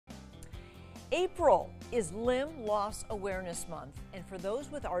April is Limb Loss Awareness Month, and for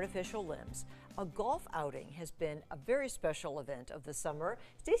those with artificial limbs, a golf outing has been a very special event of the summer.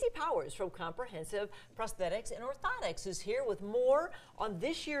 Stacy Powers from Comprehensive Prosthetics and Orthotics is here with more on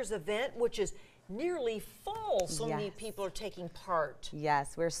this year's event, which is nearly full. So many people are taking part.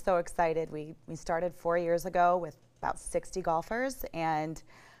 Yes, we're so excited. We started 4 years ago with about 60 golfers, and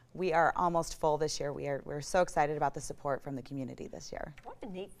we are almost full this year. We're so excited about the support from the community this year. What a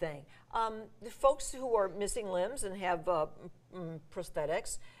neat thing. The folks who are missing limbs and have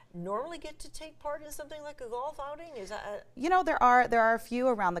prosthetics normally get to take part in something like a golf outing? Is that you know, there are a few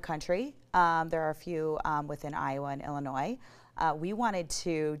around the country. There are a few within Iowa and Illinois. We wanted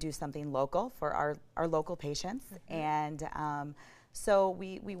to do something local for our local patients, and so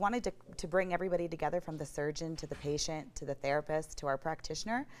we wanted to bring everybody together, from the surgeon to the patient to the therapist to our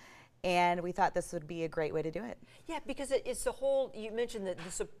practitioner, and we thought this would be a great way to do it. Yeah, because it's the whole, you mentioned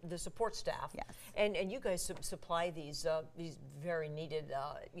the support staff. Yes. And you guys supply these very needed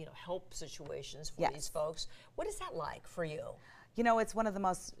help situations for these folks. What is that like for you? You know, it's one of the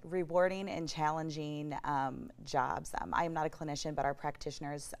most rewarding and challenging jobs. I am not a clinician, but our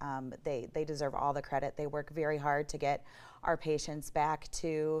practitioners, they deserve all the credit. They work very hard to get our patients back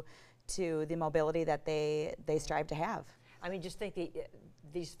to the mobility that they strive to have. I mean, just think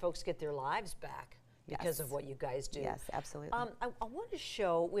these folks get their lives back because of what you guys do. Yes, absolutely. I want to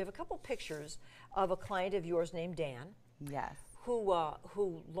show, we have a couple pictures of a client of yours named Dan. Yes.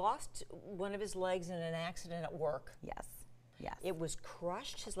 Who lost one of his legs in an accident at work. Yes. Yes. It was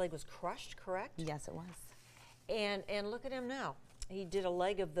crushed. His leg was crushed, correct? Yes, it was. And look at him now. He did a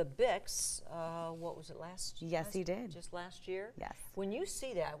leg of the Bix. What was it, he did. Just last year? Yes. When you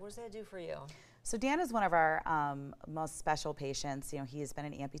see that, what does that do for you? So Dan is one of our most special patients. You know, he has been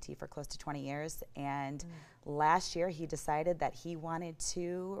an amputee for close to 20 years, and last year he decided that he wanted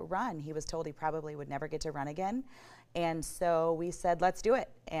to run. He was told he probably would never get to run again, and so we said, let's do it.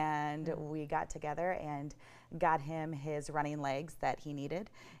 And we got together and got him his running legs that he needed,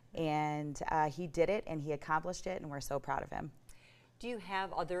 and he did it, and he accomplished it, and we're so proud of him. Do you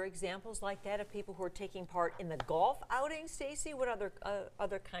have other examples like that of people who are taking part in the golf outing, Stacy? What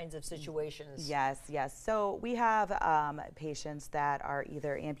other kinds of situations? Yes, yes. So we have patients that are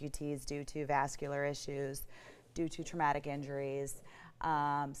either amputees due to vascular issues, due to traumatic injuries,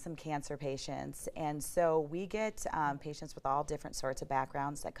 some cancer patients, and so we get patients with all different sorts of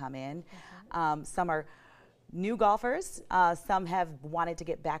backgrounds that come in. Some are new golfers, some have wanted to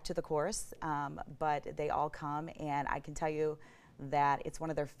get back to the course, but they all come, and I can tell you that it's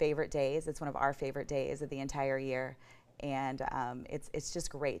one of their favorite days. It's one of our favorite days of the entire year, and it's just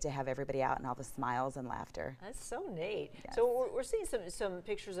great to have everybody out and all the smiles and laughter. That's so neat. Yes. So we're seeing some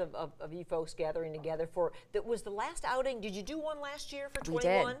pictures of you folks gathering together for, that was the last outing. Did you do one last year for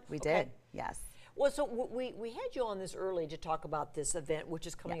 21? We did, yes. Well, so we had you on this early to talk about this event, which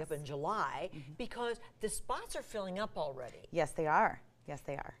is coming up in July, because the spots are filling up already. Yes, they are. Yes,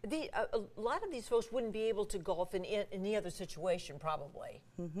 they are. A lot of these folks wouldn't be able to golf in any other situation, probably.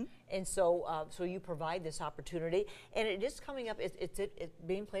 And so so you provide this opportunity, and it is coming up. It's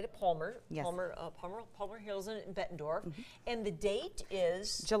being played at Palmer, Palmer Hills in Bettendorf, and the date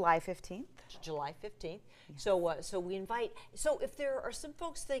is July 15th. July 15th. So so we invite. So if there are some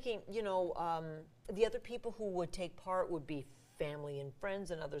folks thinking, you know, the other people who would take part would be family and friends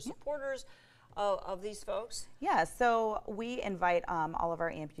and other supporters of these folks? Yeah, so we invite all of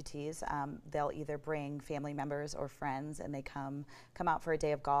our amputees. They'll either bring family members or friends, and they come out for a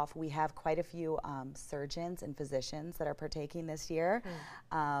day of golf. We have quite a few surgeons and physicians that are partaking this year,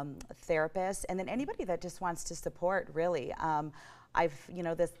 therapists, and then anybody that just wants to support, really.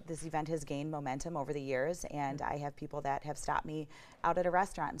 This event has gained momentum over the years, and I have people that have stopped me out at a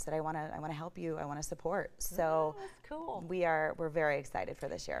restaurant and said, I want to help you, I want to support. So that's cool. We're very excited for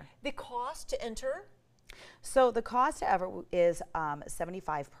this year. The cost to enter? So the cost to enter is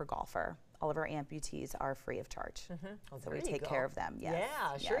 $75 per golfer. All of our amputees are free of charge, so we take care of them. Yes.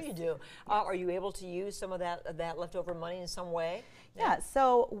 Yeah, sure you do. Are you able to use some of that leftover money in some way? Yeah,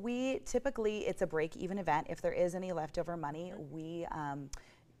 so we typically, it's a break-even event. If there is any leftover money, we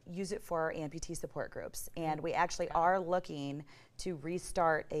use it for our amputee support groups, and we actually are looking to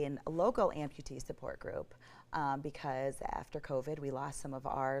restart a local amputee support group because after COVID we lost some of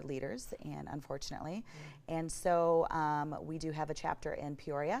our leaders, and unfortunately, and so we do have a chapter in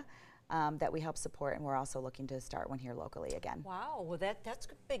Peoria that we help support, and we're also looking to start one here locally again. Wow, well that's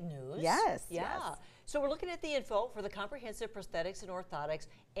big news. Yes, yeah. Yes. So we're looking at the info for the Comprehensive Prosthetics and Orthotics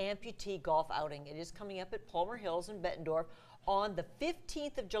Amputee Golf Outing. It is coming up at Palmer Hills in Bettendorf, on the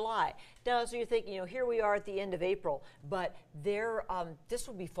 15th of July. Now, so you're thinking, you know, here we are at the end of April, but this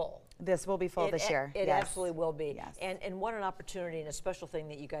will be full. This will be full this year. It yes. absolutely will be. Yes. And what an opportunity and a special thing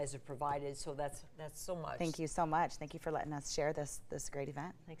that you guys have provided. So that's so much. Thank you so much. Thank you for letting us share this great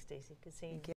event. Thanks, Stacy. Good seeing you.